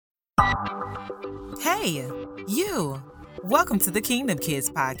Hey, you! Welcome to the Kingdom Kids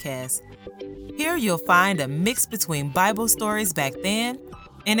podcast. Here you'll find a mix between Bible stories back then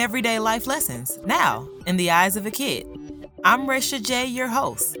and everyday life lessons now in the eyes of a kid. I'm Resha J, your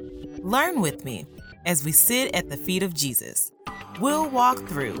host. Learn with me as we sit at the feet of Jesus. We'll walk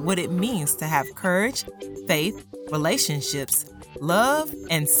through what it means to have courage, faith, relationships, love,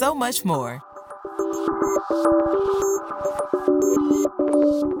 and so much more.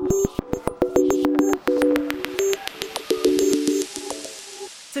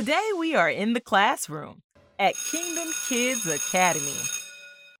 Today we are in the classroom at Kingdom Kids Academy.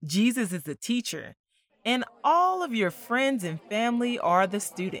 Jesus is the teacher, and all of your friends and family are the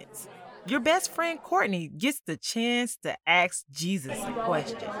students. Your best friend Courtney gets the chance to ask Jesus a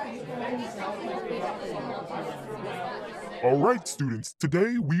question. All right, students,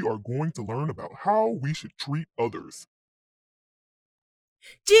 today we are going to learn about how we should treat others.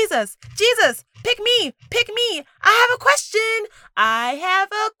 Jesus, pick me, pick me. I have a question. I have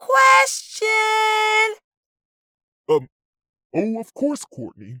a question. Oh, of course,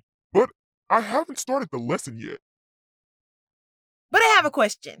 Courtney, but I haven't started the lesson yet. But I have a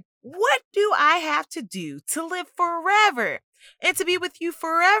question. What do I have to do to live forever and to be with you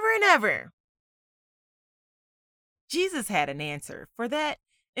forever and ever? Jesus had an answer for that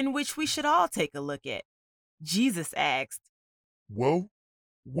in which we should all take a look at. Jesus asked, Well,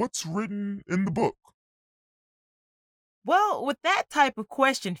 what's written in the book? well, with that type of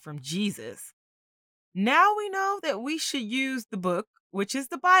question from Jesus, now we know that we should use the book, which is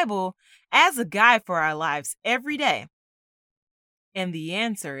the Bible, as a guide for our lives every day. And the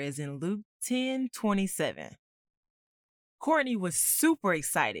answer is in Luke 10:27. Courtney was super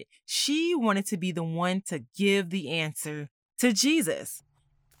excited. She wanted to be the one to give the answer to Jesus.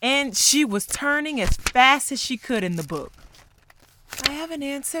 And she was turning as fast as she could in the book. I have an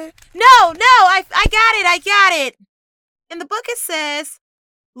answer. No, I got it. In the book it says,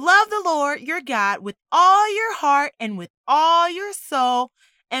 love the Lord your God with all your heart and with all your soul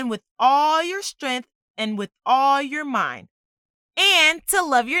and with all your strength and with all your mind. And to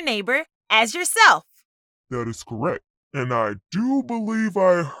love your neighbor as yourself. That is correct. And I do believe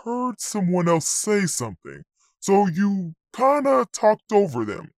I heard someone else say something. So you kinda talked over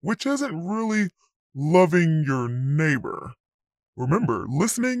them, which isn't really loving your neighbor. Remember,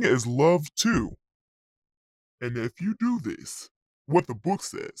 listening is love too. And if you do this, what the book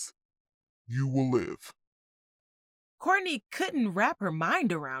says, you will live. Courtney couldn't wrap her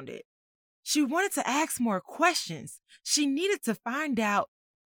mind around it. She wanted to ask more questions. She needed to find out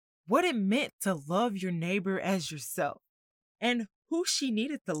what it meant to love your neighbor as yourself and who she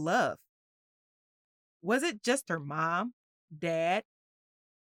needed to love. Was it just her mom, dad,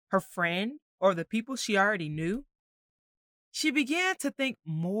 her friend, or the people she already knew? She began to think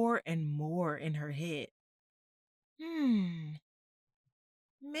more and more in her head.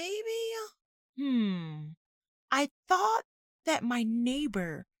 Maybe, I thought that my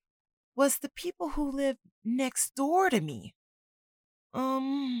neighbor was the people who live next door to me.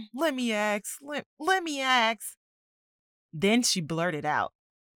 Let me ask. Let me ask. Then she blurted out,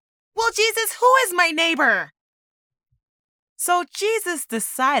 well, Jesus, who is my neighbor? So Jesus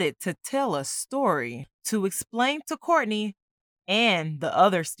decided to tell a story to explain to Courtney and the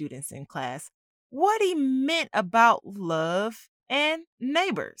other students in class what he meant about love and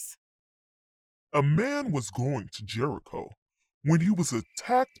neighbors. A man was going to Jericho when he was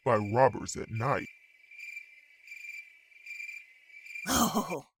attacked by robbers at night.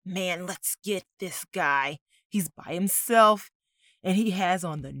 Oh, man, let's get this guy. He's by himself and he has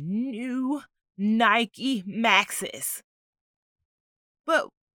on the new Nike Maxes. But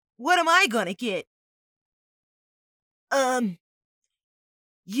what am I gonna get?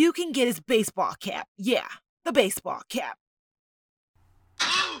 You can get his baseball cap. Yeah, the baseball cap.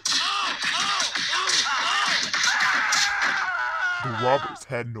 The robbers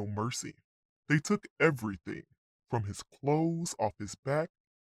had no mercy. They took everything, from his clothes off his back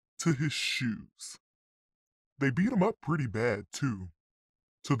to his shoes. They beat him up pretty bad, too,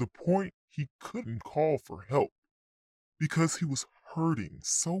 to the point he couldn't call for help because he was hurting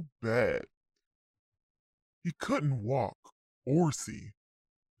so bad. He couldn't walk or see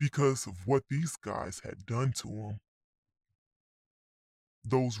because of what these guys had done to him.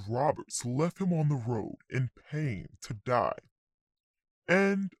 Those robbers left him on the road in pain to die.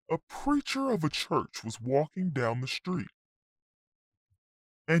 And a preacher of a church was walking down the street.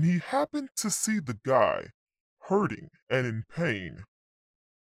 And he happened to see the guy hurting and in pain.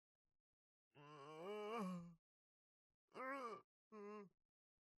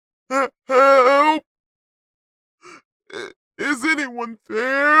 Help! Is anyone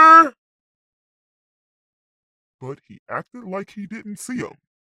there? but he acted like he didn't see him,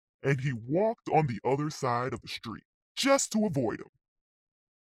 and he walked on the other side of the street just to avoid him.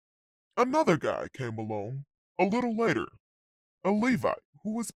 Another guy came along a little later, a Levite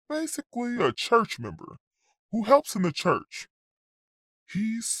who was basically a church member who helps in the church.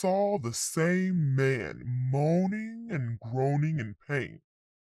 He saw the same man moaning and groaning in pain.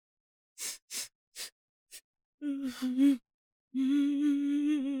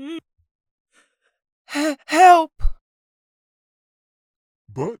 Help!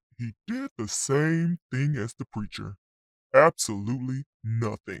 But he did the same thing as the preacher. Absolutely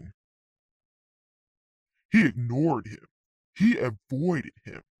nothing. He ignored him. He avoided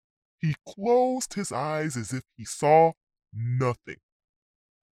him. He closed his eyes as if he saw nothing.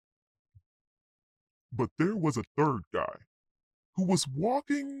 But there was a third guy who was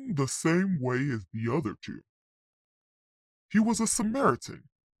walking the same way as the other two. He was a Samaritan.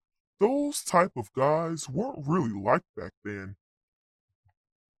 Those type of guys weren't really liked back then.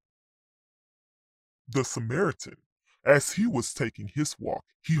 The Samaritan, as he was taking his walk,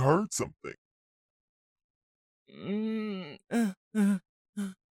 he heard something.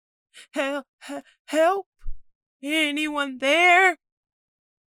 Help! Anyone there?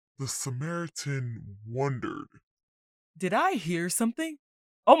 The Samaritan wondered. Did I hear something?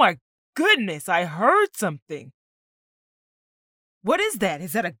 Oh my goodness, I heard something. What is that?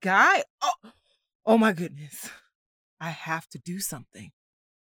 Is that a guy? Oh my goodness. I have to do something.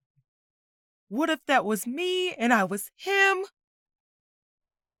 What if that was me and I was him?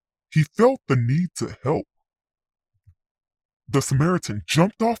 He felt the need to help. The Samaritan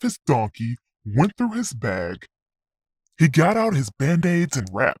jumped off his donkey, went through his bag. He got out his band-aids and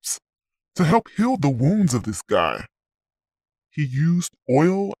wraps to help heal the wounds of this guy. He used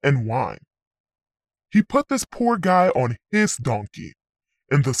oil and wine. He put this poor guy on his donkey,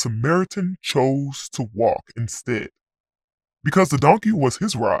 and the Samaritan chose to walk instead. Because the donkey was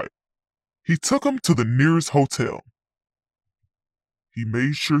his ride, he took him to the nearest hotel. He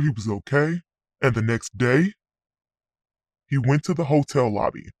made sure he was okay, and the next day, he went to the hotel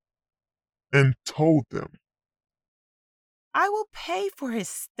lobby and told them, I will pay for his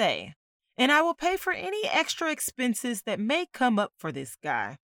stay, and I will pay for any extra expenses that may come up for this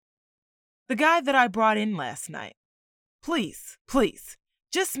guy. The guy that I brought in last night. Please,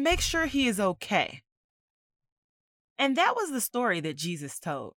 just make sure he is okay. And that was the story that Jesus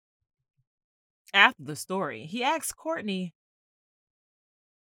told. After the story, he asked Courtney,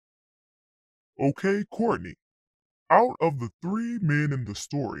 Okay, Courtney, out of the 3 men in the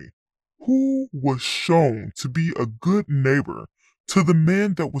story, who was shown to be a good neighbor to the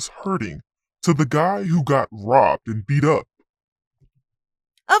man that was hurting, to the guy who got robbed and beat up?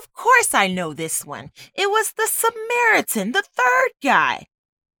 Of course I know this one. It was the Samaritan, the third guy.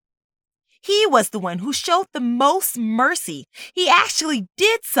 He was the one who showed the most mercy. He actually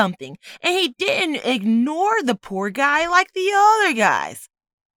did something, and he didn't ignore the poor guy like the other guys.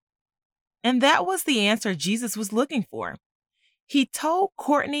 And that was the answer Jesus was looking for. He told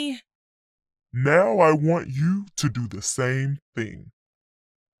Courtney, Now I want you to do the same thing.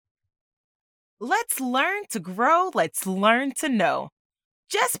 Let's learn to grow. Let's learn to know.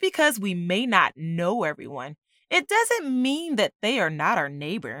 Just because we may not know everyone, it doesn't mean that they are not our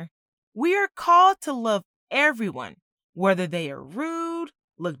neighbor. We are called to love everyone, whether they are rude,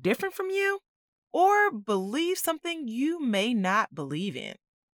 look different from you, or believe something you may not believe in.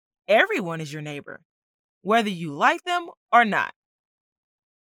 Everyone is your neighbor, whether you like them or not.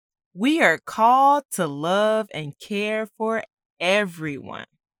 We are called to love and care for everyone.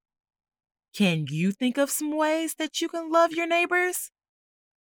 Can you think of some ways that you can love your neighbors?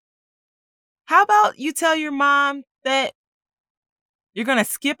 How about you tell your mom that you're going to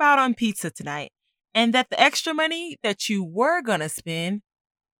skip out on pizza tonight and that the extra money that you were going to spend,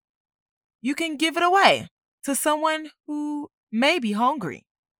 you can give it away to someone who may be hungry.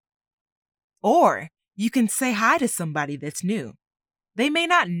 Or you can say hi to somebody that's new. They may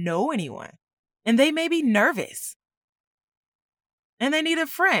not know anyone, and they may be nervous, and they need a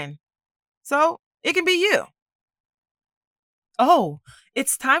friend. So it can be you. Oh,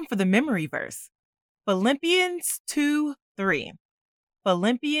 it's time for the memory verse. Philippians 2:3.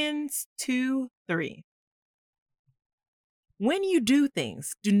 Philippians 2:3. When you do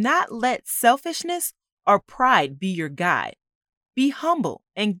things, do not let selfishness or pride be your guide. Be humble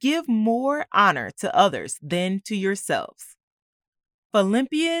and give more honor to others than to yourselves.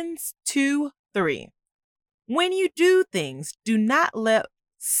 Philippians 2:3. When you do things, do not let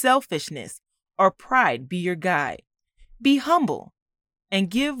selfishness or pride be your guide. Be humble and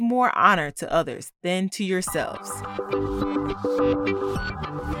give more honor to others than to yourselves.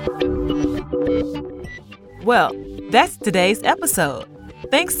 Well, that's today's episode.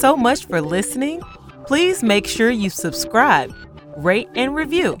 Thanks so much for listening. Please make sure you subscribe, rate, and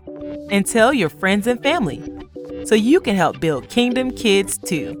review, and tell your friends and family so you can help build Kingdom Kids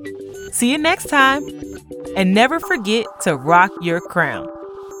too. See you next time. And never forget to rock your crown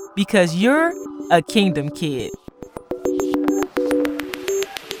because you're a Kingdom Kid.